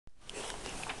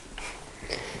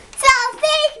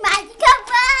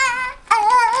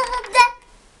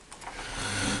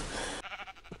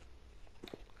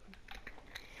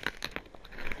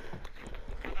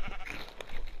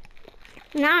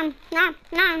nom, nom,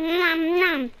 nom, nom,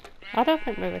 nom. I don't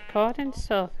think we're recording,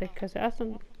 Sophie, because it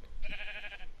hasn't.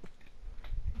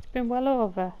 It's been well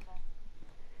over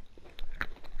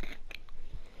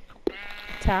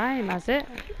time, has it?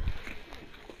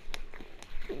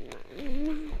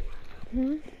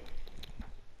 Hmm?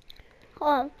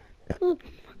 Oh, my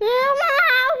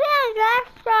house is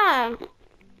restaurant.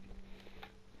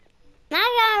 I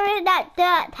got rid of that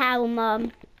dirt tower,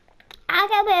 Mum. I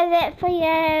got rid of it for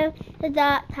you, the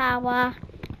dirt tower.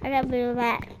 I got rid of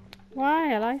it.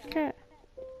 Why? I like it.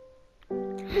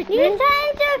 You turned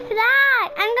into a flag.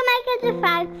 I'm gonna make it a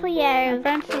flag for you.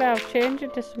 Eventually I'll change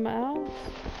it to something else.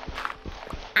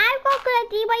 I've got a good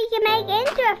idea what you can make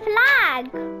into a flag.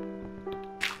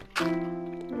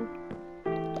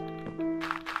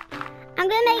 I'm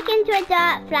gonna make it into a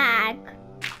dirt flag.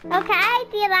 Okay,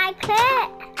 do you like it?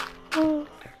 Oh,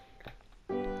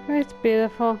 it's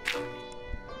beautiful.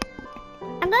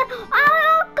 I'm gonna,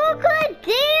 oh, good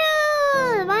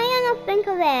deal! Why did I not think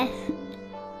of this?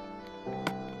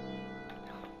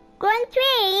 Growing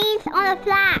trees on a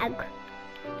flag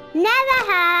never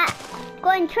hurt.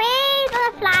 Growing trees on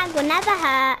a flag will never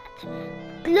hurt.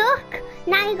 Look,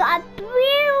 now you got a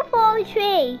beautiful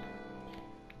tree.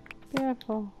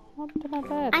 Beautiful. What did I do?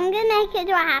 I'm gonna make it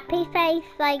do a happy face,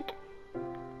 like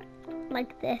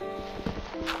this.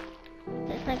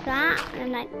 Just like that,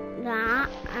 and like that,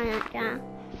 and like that.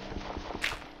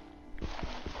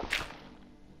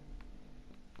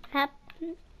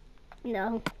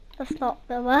 No, that's not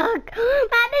gonna work.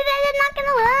 Happy face is not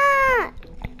gonna work.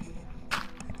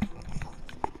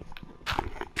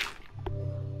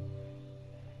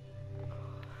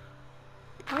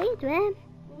 What are you doing?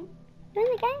 You're in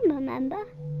the game, remember?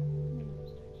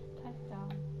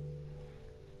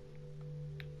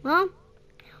 Mom,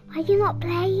 why are you not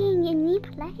playing? You need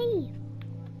to play.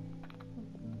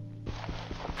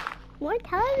 What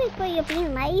tell everybody you're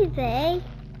being lazy?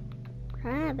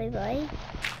 Huh, everybody?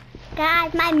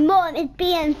 Guys, my mom is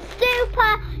being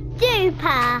super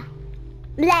duper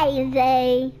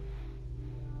lazy.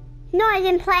 Not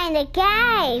even playing the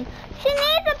game. She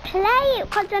needs to play it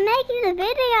because we're making the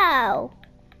video.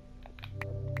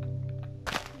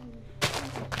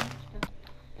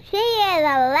 She is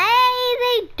a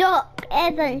lazy duck,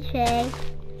 isn't she?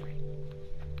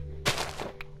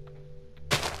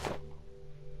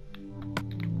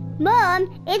 Mum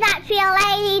is actually a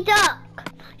lazy duck.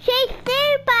 She's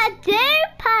super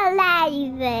duper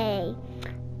lazy,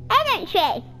 isn't she?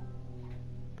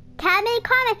 Tell me in the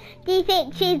comments, do you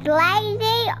think she's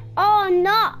lazy or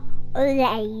not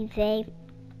lazy?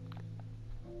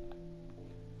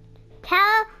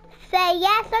 Say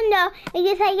yes or no. If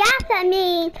you say yes, that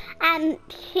means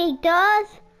she does,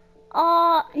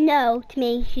 or no to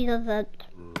me, she doesn't.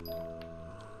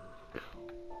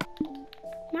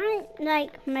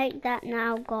 Might make that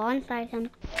now gone so I can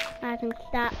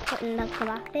start putting the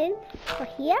glass in. So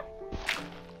here,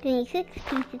 we need 6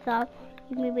 pieces of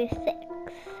maybe 6. So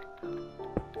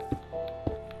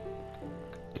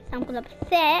I'm gonna put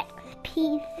 6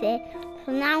 pieces.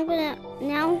 So now I'm gonna.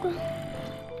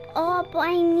 Oh, but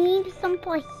I need some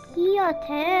for here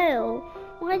too.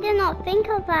 Why did I not think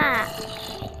of that?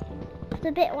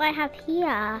 The bit where I have here.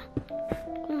 I'm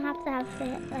gonna have to have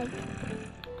it like.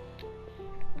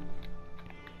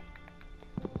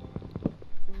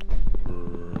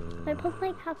 I put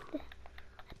like have a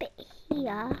bit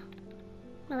here,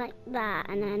 like that,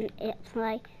 and then it's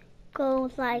like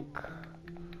goes like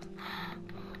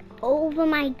over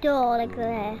my door like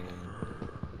this.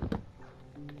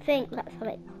 I think that's how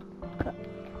it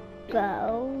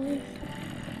goes.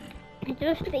 I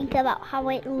just think about how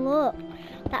it looks.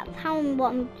 That's how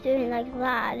what I'm doing like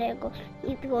that. And it goes,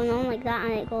 it's going on like that,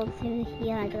 and it goes through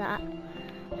here like that.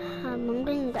 I'm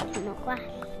going to get some more glass.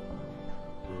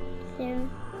 So,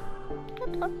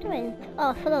 what's that doing?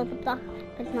 Oh, for those of block,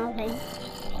 there's nothing.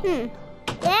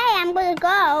 Yeah, I'm gonna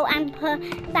go and put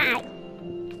like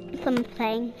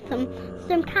something,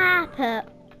 some carpet.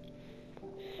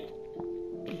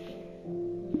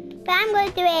 What I'm going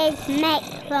to do is make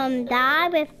some dye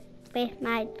with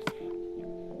my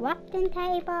working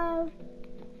table.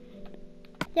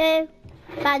 Do,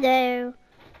 ba-do,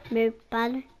 move,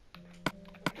 ba-do.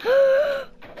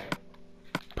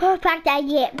 Perfect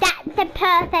idea. That's the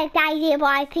perfect idea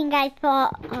what I think I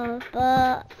thought of,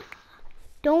 but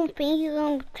don't think you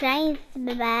can change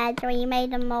the bed when you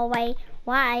made them all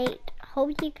white.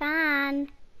 Hope you can.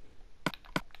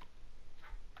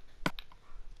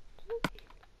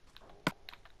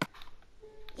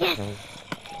 Yes,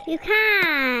 you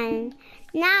can.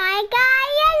 Now I got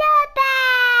a yellow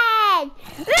bed.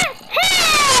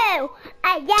 Woohoo! A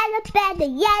yellow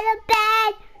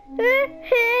bed,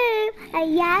 Woo-hoo. A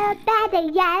yellow bed, a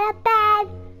yellow bed.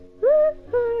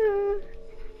 Woo-hoo.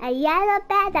 A yellow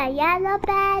bed, a yellow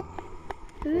bed.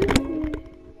 Woo-hoo.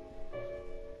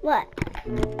 What?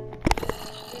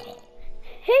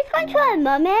 Who's controlling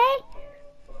Mummy?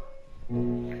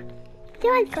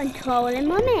 Someone's controlling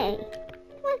Mummy.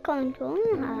 Someone's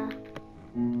controlling her.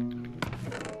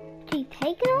 She's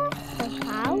taking off or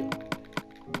how?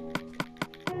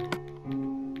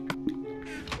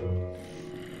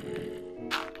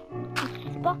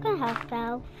 She's blocking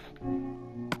herself.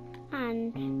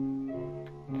 And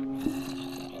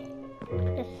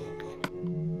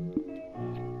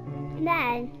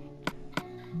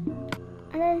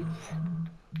then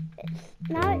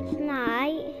now it's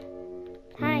night,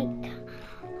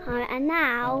 and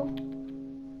now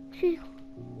she's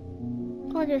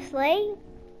going to sleep.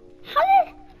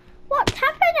 What's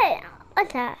happening?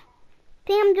 What's that?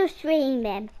 I'm just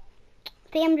dreaming.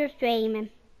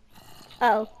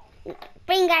 Oh,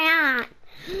 bring it on.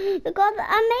 Because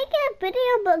I'm making a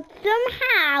video, but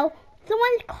somehow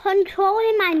someone's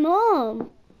controlling my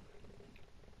mum.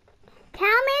 Tell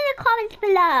me in the comments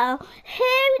below,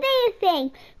 who do you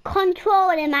think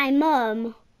controlling my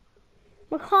mum?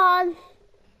 Because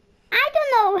I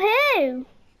don't know who.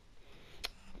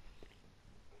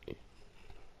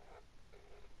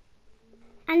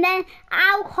 And then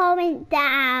I'll comment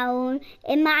down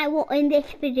in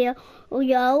this video,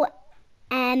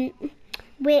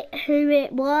 with who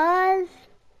it was.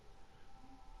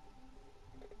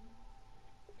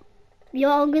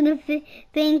 You're gonna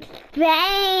think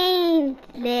strangely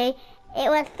it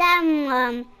was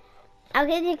someone. I'll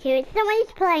give you a clue. It's someone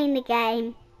who's playing the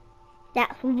game.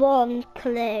 That's one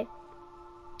clue.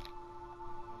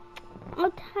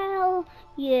 I'll tell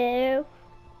you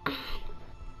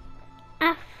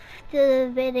after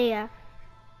the video.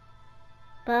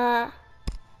 But I'm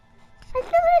still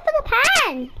looking for the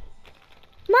pen.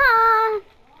 Mom,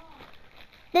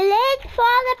 the lid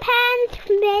for the pen's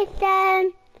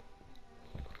missing.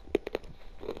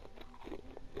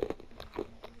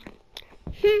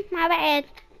 My bad.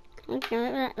 I'm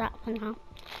gonna let that for now.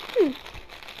 What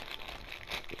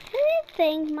do you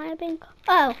think might have been?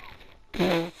 Oh,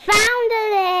 found the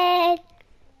lid.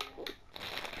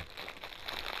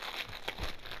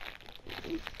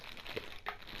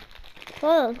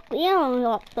 Oh, you don't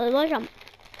know the look.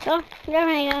 So, there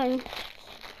I go.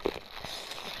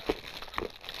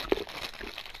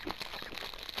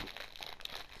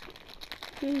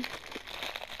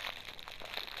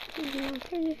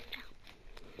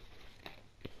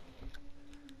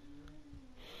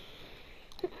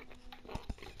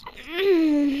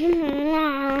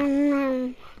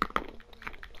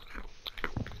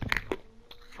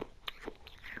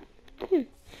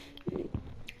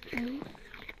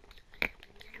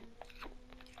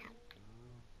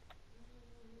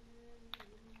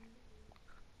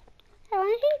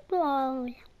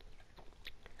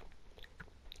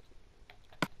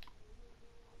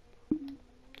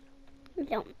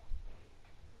 Don't.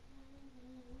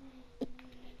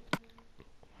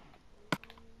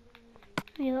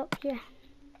 You're up here.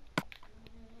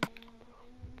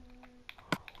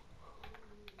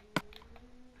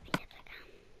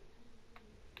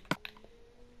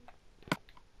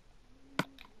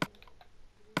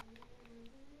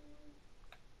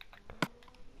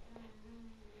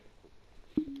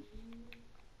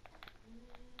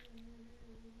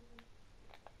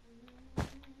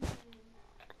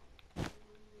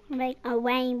 Make a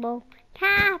rainbow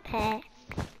carpet.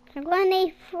 I'm going to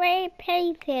need 3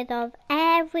 pieces of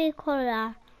every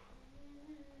colour. I'm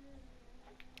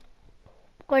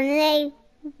going to need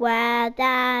red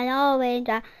and orange,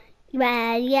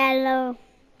 red, yellow.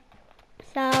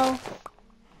 So,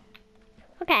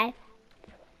 okay.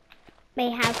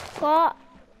 We have got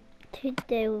to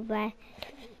do with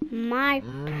my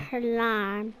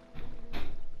plan.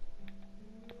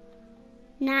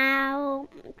 Now,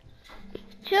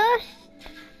 just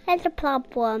there's a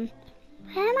problem.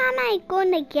 How am I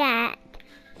gonna get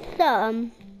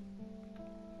some?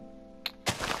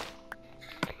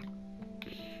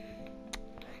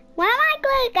 Where am I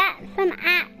gonna get some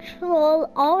actual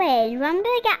orange? Where am I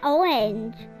gonna get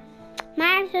orange?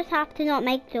 Might just have to not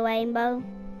make the rainbow,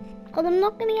 because I'm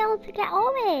not gonna be able to get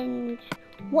orange.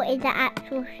 What is the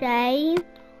actual shade?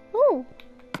 Oh,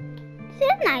 this is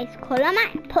a nice colour. I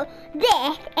might put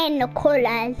this in the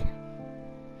colours.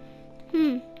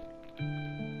 Dum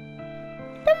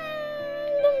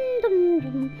dum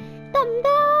dum dum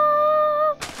dum.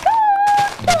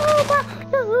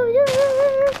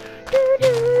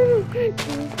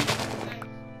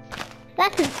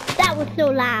 That was so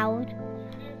loud.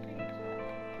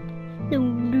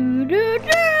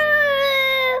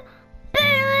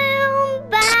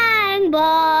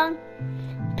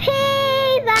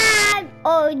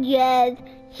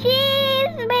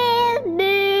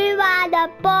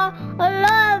 bottle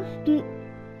of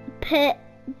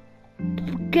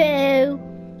goo.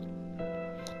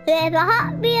 There's a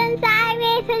hot wheel inside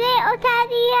with a little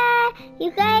teddy bear.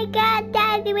 You can get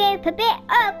daddy with a bit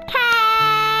of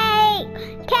cake.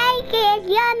 Cake is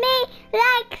yummy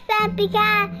like some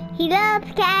pecan. He loves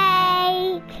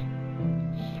cake.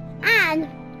 And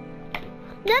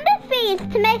number 3 is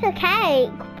to make a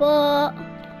cake, but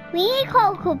we need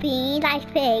cocoa beans, I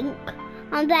think.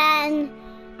 And then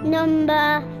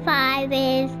number 5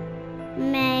 is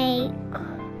make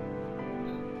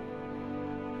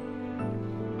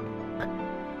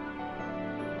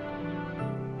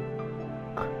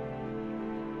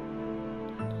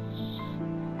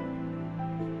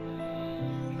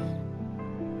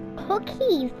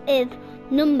cookies is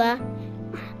number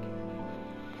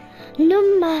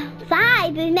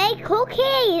 5. We make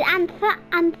cookies and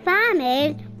Sam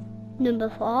is number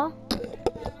 4.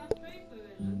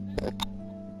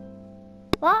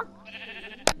 What?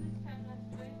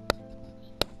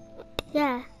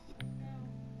 Yeah,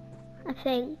 I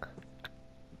think.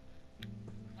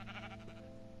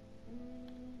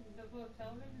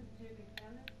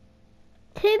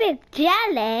 Too big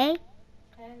jelly?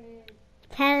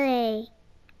 Telly.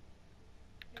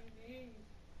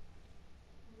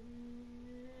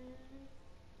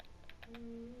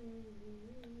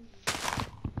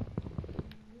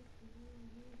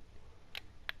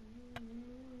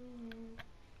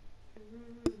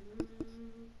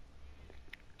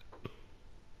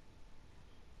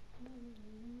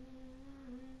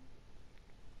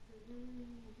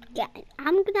 Yeah,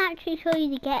 I'm gonna actually show you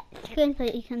to get screens so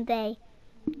you can see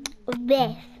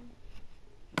this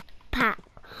pack.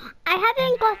 I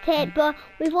haven't got it, but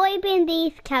we've already been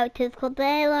these characters because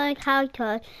they're only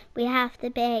characters we have to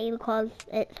be because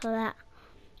it's for that.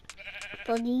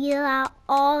 So these are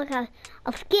all the characters.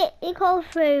 I'll skip it go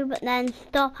through, but then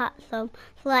stop at some.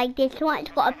 So like this one,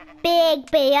 it's got a big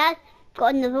beard.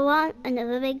 Got another one,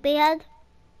 another big beard.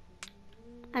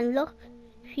 And look.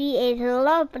 She is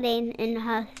lovely in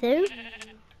her suit.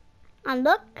 And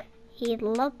look, he's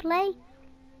lovely.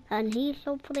 And he's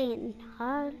lovely in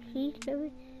her. She's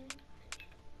lovely.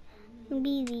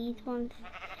 Maybe these ones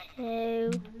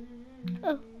too.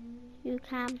 Oh, you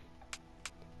can.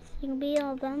 So you can be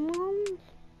all them ones.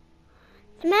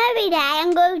 So maybe then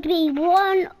I'm going to be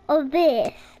one of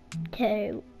this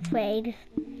two phrase.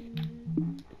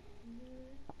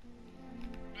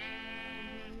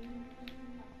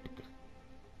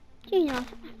 You know,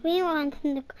 we want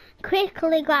to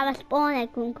quickly grab a spawn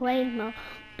egg from grave mode,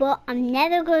 but I'm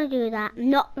never going to do that. I'm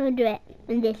not going to do it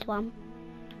in this one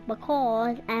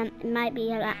because it might be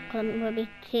like it will be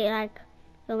cheap, like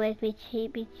it will be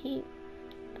cheap,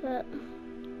 But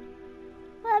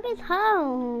what is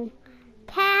home?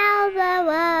 Tell the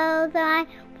world I've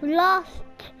lost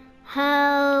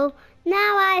hope.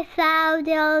 Now I found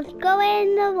it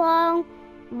going the wrong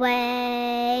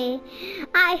way.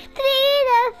 I see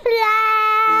the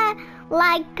flag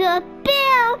like a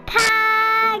bill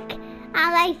pack, and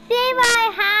I see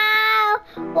my house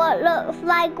what looks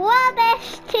like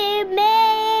rubbish to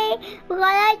me because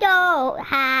I don't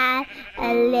have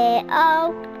a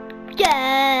little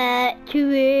dirt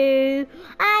room.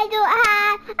 I don't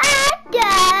have a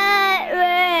dirt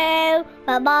room,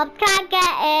 but Mom can't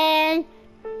get in.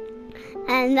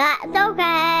 And that's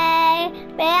okay,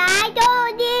 but I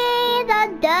don't need a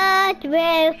dirt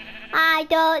room. I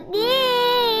don't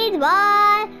need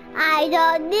one. I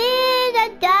don't need a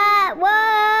dirt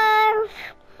roof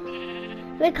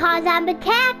because I'm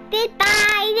protected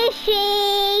by the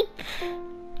sheep.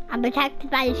 I'm protected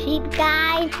by the sheep,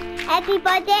 guys.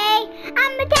 Everybody,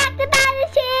 I'm protected by the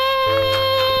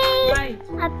sheep. Right.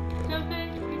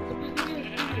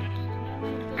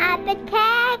 I'm protected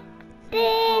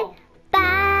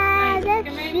by the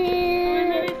sheep.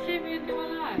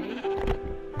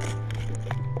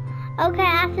 Okay,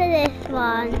 after this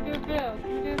one.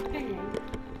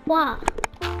 What?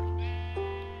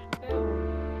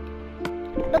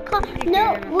 Because no,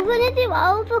 we're gonna do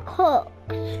overcooked.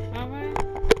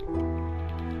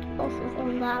 Also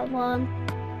on that one.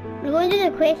 We're going to do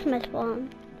the Christmas one.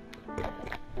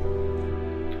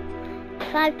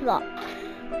 5 blocks.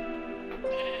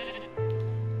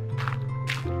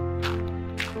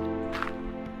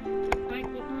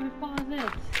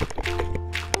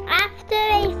 After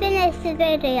we finish the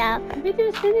video. We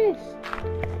just finished.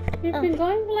 We've been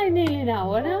going for like nearly an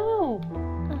hour now.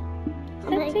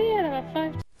 Sit here at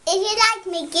 5. If you like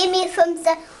me, give me a thumbs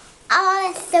up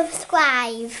or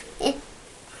subscribe.